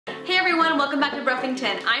everyone, welcome back to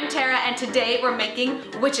Bruffington. I'm Tara and today we're making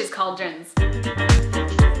witches' cauldrons.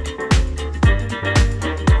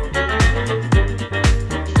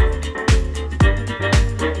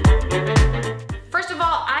 First of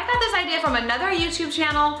all, I got this idea from another YouTube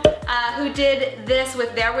channel who did this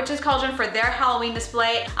with their witches' cauldron for their Halloween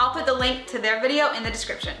display. I'll put the link to their video in the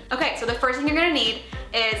description. Okay, so the first thing you're gonna need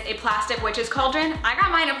is a plastic witch's cauldron. I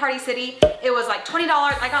got mine at Party City. It was like $20.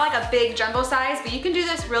 I got like a big jumbo size, but you can do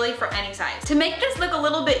this really for any size. To make this look a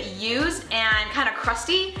little bit used and kind of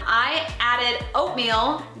crusty, I added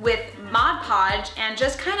oatmeal with Mod Podge and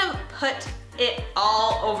just kind of put it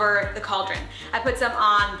all over the cauldron. I put some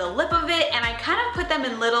on the lip of it and I kind of put them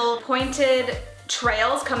in little pointed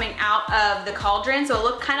trails coming out of the cauldron, so it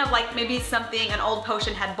looked kind of like maybe something an old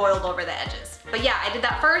potion had boiled over the edges. But yeah, I did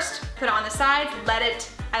that first, put it on the sides,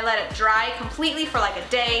 I let it dry completely for like a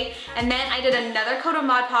day, and then I did another coat of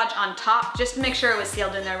Mod Podge on top just to make sure it was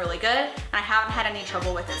sealed in there really good, and I haven't had any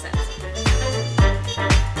trouble with it since.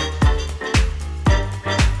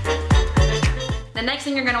 The next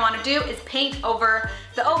thing you're gonna wanna do is paint over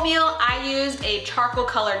the oatmeal. I used a charcoal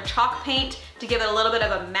colored chalk paint to give it a little bit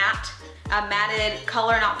of a matted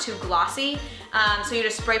color, not too glossy. So you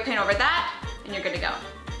just spray paint over that and you're good to go.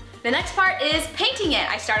 The next part is painting it.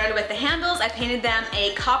 I started with the handles. I painted them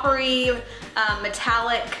a coppery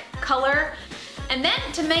metallic color. And then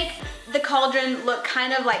to make the cauldron look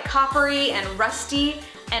kind of like coppery and rusty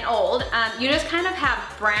and old, you just kind of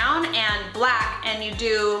have brown and black and you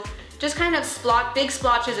do just kind of big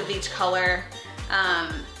splotches of each color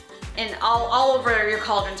and all over your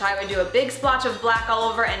cauldron. So I would do a big splotch of black all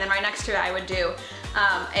over, and then right next to it I would do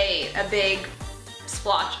a big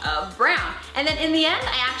splotch of brown. And then in the end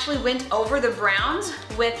I actually went over the browns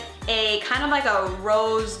with a kind of like a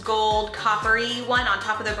rose gold coppery one on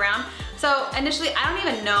top of the brown. So initially I don't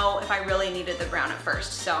even know if I really needed the brown at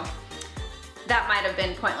first, so that might have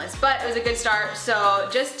been pointless, but it was a good start. So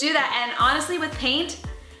just do that, and honestly with paint,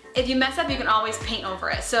 if you mess up you can always paint over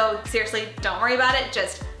it. So seriously, don't worry about it,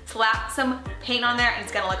 just slap some paint on there and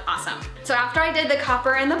it's gonna look awesome. So after I did the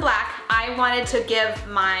copper and the black, I wanted to give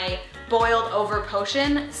my boiled over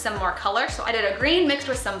potion some more color. So I did a green mixed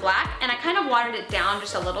with some black and I kind of watered it down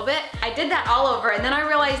just a little bit. I did that all over and then I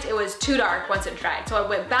realized it was too dark once it dried. So I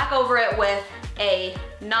went back over it with a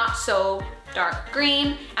not so dark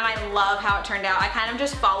green, and I love how it turned out. I kind of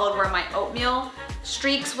just followed where my oatmeal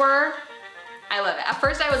streaks were. I love it. At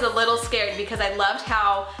first I was a little scared because I loved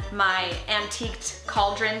how my antiqued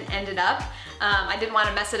cauldron ended up. I didn't want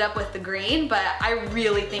to mess it up with the green, but I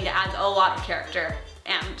really think it adds a lot of character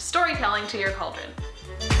and storytelling to your cauldron.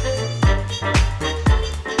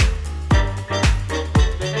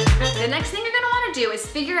 The next thing you're gonna want to do is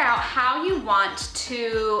figure out how you want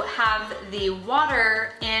to have the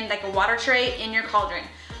water in like a water tray in your cauldron.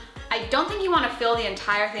 I don't think you want to fill the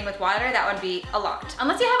entire thing with water. That would be a lot.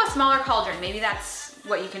 Unless you have a smaller cauldron, maybe that's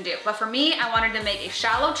what you can do. But for me, I wanted to make a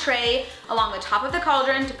shallow tray along the top of the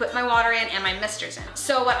cauldron to put my water in and my misters in.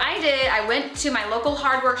 So what I did, I went to my local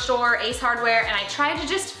hardware store, Ace Hardware, and I tried to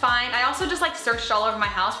just find, I also just like searched all over my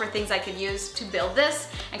house for things I could use to build this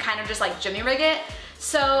and kind of just like jimmy rig it.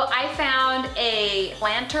 So I found a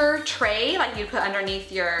planter tray like you'd put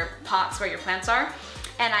underneath your pots where your plants are.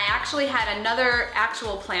 And I actually had another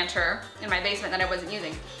actual planter in my basement that I wasn't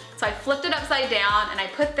using. So I flipped it upside down and I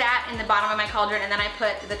put that in the bottom of my cauldron, and then I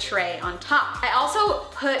put the tray on top. I also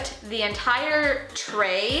put the entire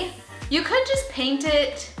tray, you could just paint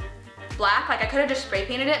it black, like I could have just spray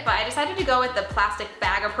painted it, but I decided to go with the plastic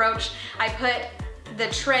bag approach. I put the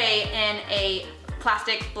tray in a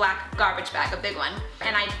plastic black garbage bag, a big one.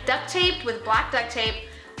 And I duct taped with black duct tape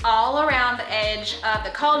all around the edge of the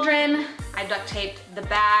cauldron. I duct taped the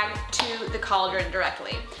bag to the cauldron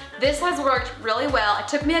directly. This has worked really well. It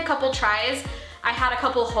took me a couple tries. I had a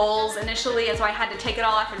couple holes initially, and so I had to take it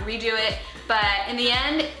all off and redo it. But in the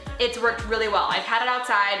end, it's worked really well. I've had it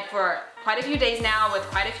outside for quite a few days now with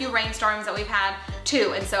quite a few rainstorms that we've had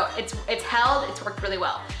too. And so it's held, it's worked really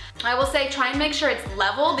well. I will say try and make sure it's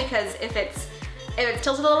level, because if it's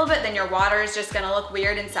tilted a little bit, then your water is just gonna look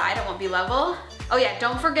weird inside. It won't be level. Oh yeah,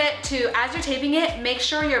 don't forget to, as you're taping it, make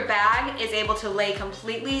sure your bag is able to lay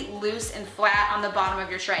completely loose and flat on the bottom of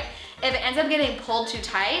your tray. If it ends up getting pulled too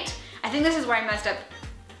tight, I think this is where I messed up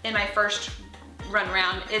in my first run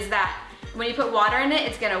around, is that when you put water in it,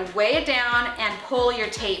 it's gonna weigh it down and pull your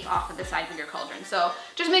tape off of the sides of your cauldron. So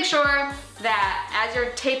just make sure that as you're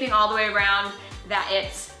taping all the way around, that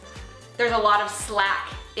there's a lot of slack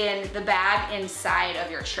in the bag inside of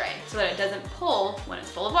your tray so that it doesn't pull when it's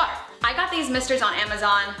full of water. I got these misters on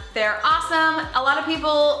Amazon. They're awesome. A lot of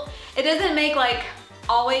people, it doesn't make like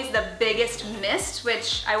always the biggest mist,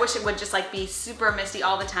 which I wish it would just like be super misty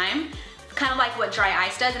all the time. Kind of like what dry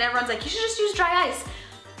ice does, and everyone's like, you should just use dry ice.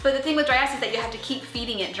 But the thing with dry ice is that you have to keep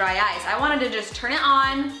feeding it dry ice. I wanted to just turn it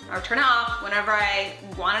on or turn it off whenever I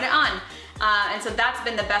wanted it on. And so that's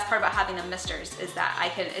been the best part about having the misters, is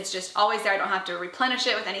that it's just always there. I don't have to replenish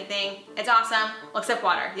it with anything. It's awesome, well, except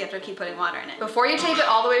water. You have to keep putting water in it. Before you tape it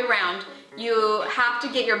all the way around, you have to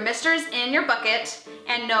get your misters in your bucket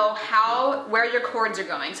and know where your cords are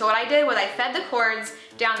going. So what I did was I fed the cords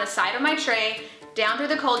down the side of my tray, down through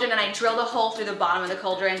the cauldron, and I drilled a hole through the bottom of the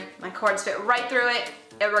cauldron. My cords fit right through it.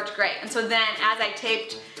 It worked great. And so then as I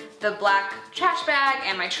taped the black trash bag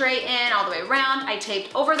and my tray in all the way around, I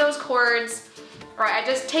taped over those cords, or I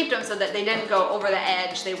just taped them so that they didn't go over the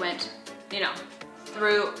edge. They went, you know,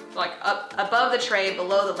 through, like up above the tray,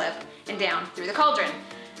 below the lip, and down through the cauldron.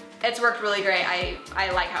 It's worked really great.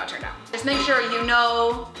 I like how it turned out. Just make sure you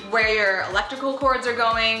know where your electrical cords are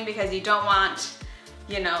going, because you don't want,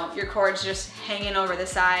 you know, your cords just hanging over the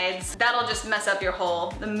sides. That'll just mess up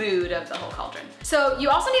the mood of the whole cauldron. So you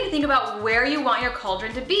also need to think about where you want your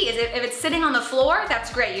cauldron to be. If it's sitting on the floor,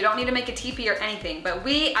 that's great. You don't need to make a teepee or anything, but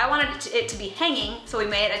I wanted it to be hanging, so we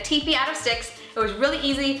made a teepee out of sticks. It was really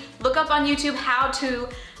easy. Look up on YouTube how to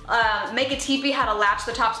make a teepee, how to latch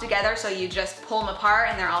the tops together, so you just pull them apart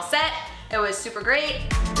and they're all set. It was super great.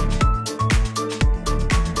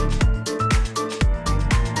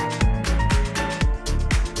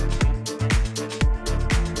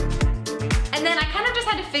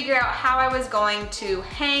 Figure out how I was going to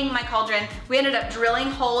hang my cauldron. We ended up drilling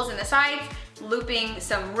holes in the sides, looping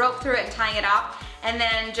some rope through it and tying it off, and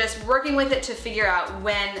then just working with it to figure out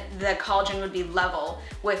when the cauldron would be level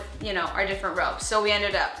with, you know, our different ropes. So we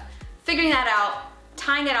ended up figuring that out,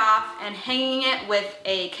 tying it off, and hanging it with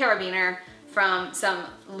a carabiner from some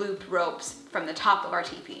loop ropes from the top of our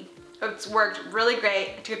teepee. It's worked really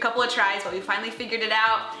great. It took a couple of tries, but we finally figured it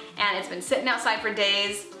out, and it's been sitting outside for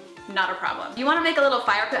days. Not a problem. You want to make a little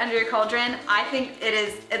fire pit under your cauldron. I think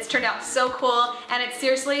it's turned out so cool, and it's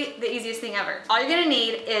seriously the easiest thing ever. All you're gonna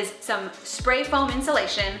need is some spray foam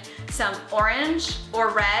insulation, some orange or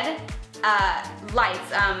red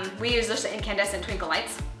lights. We use those incandescent twinkle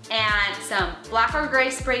lights, and some black or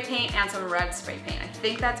gray spray paint and some red spray paint. I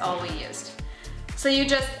think that's all we used. So you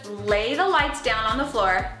just lay the lights down on the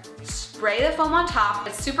floor, spray the foam on top.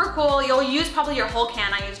 It's super cool. You'll use probably your whole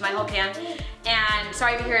can. I used my whole can. And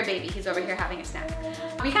sorry if you hear a baby, he's over here having a snack.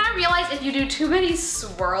 We kind of realized if you do too many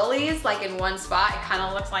swirlies like in one spot, it kind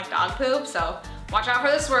of looks like dog poop, so watch out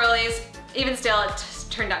for the swirlies. Even still, it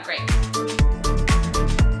turned out great.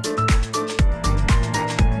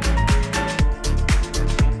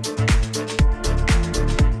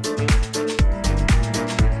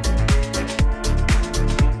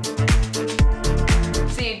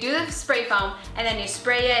 So you do the spray foam, and then you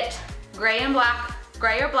spray it gray or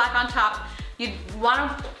black on top. You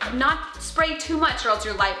want to not spray too much, or else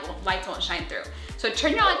your lights won't shine through. So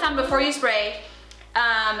turn your lights on before you spray.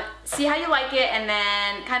 See how you like it, and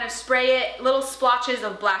then kind of spray it, little splotches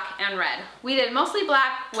of black and red. We did mostly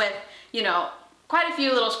black with, you know, quite a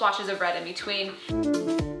few little splotches of red in between.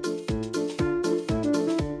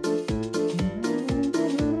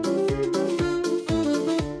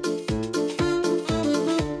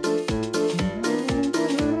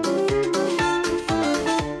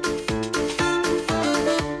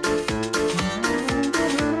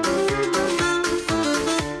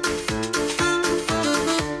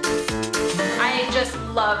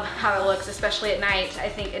 Love how it looks, especially at night. I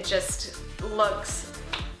think it just looks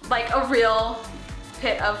like a real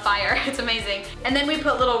pit of fire. It's amazing. And then we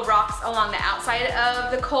put little rocks along the outside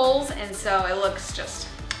of the coals, and so it looks just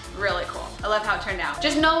really cool. I love how it turned out.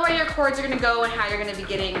 Just know where your cords are gonna go and how you're gonna be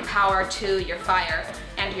getting power to your fire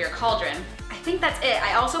and to your cauldron. I think that's it.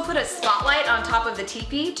 I also put a spotlight on top of the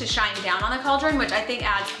teepee to shine down on the cauldron, which I think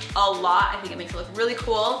adds a lot. I think it makes it look really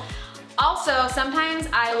cool. Also, sometimes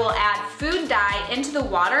I will add food dye into the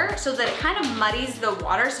water so that it kind of muddies the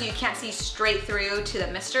water so you can't see straight through to the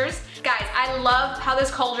misters. Guys, I love how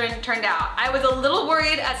this cauldron turned out. I was a little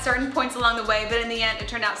worried at certain points along the way, but in the end, it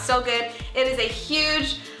turned out so good. It is a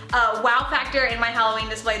huge wow factor in my Halloween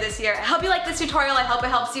display this year. I hope you like this tutorial. I hope it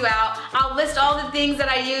helps you out. I'll list all the things that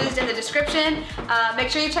I used in the description. Make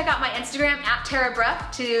sure you check out my Instagram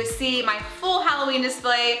 @TaraBrook to see my full Halloween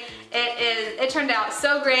display. It turned out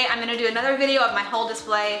so great. I'm gonna do another video of my whole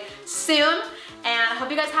display soon, and I hope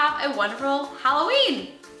you guys have a wonderful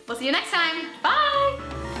Halloween. We'll see you next time. Bye.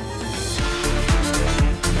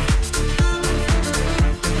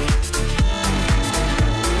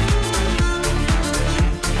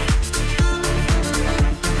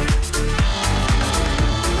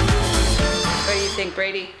 What do you think,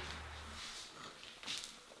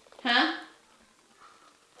 Huh?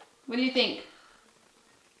 What do you think?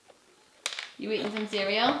 You eating some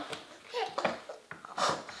cereal?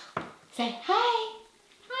 Say hi.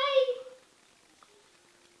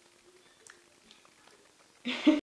 Hi.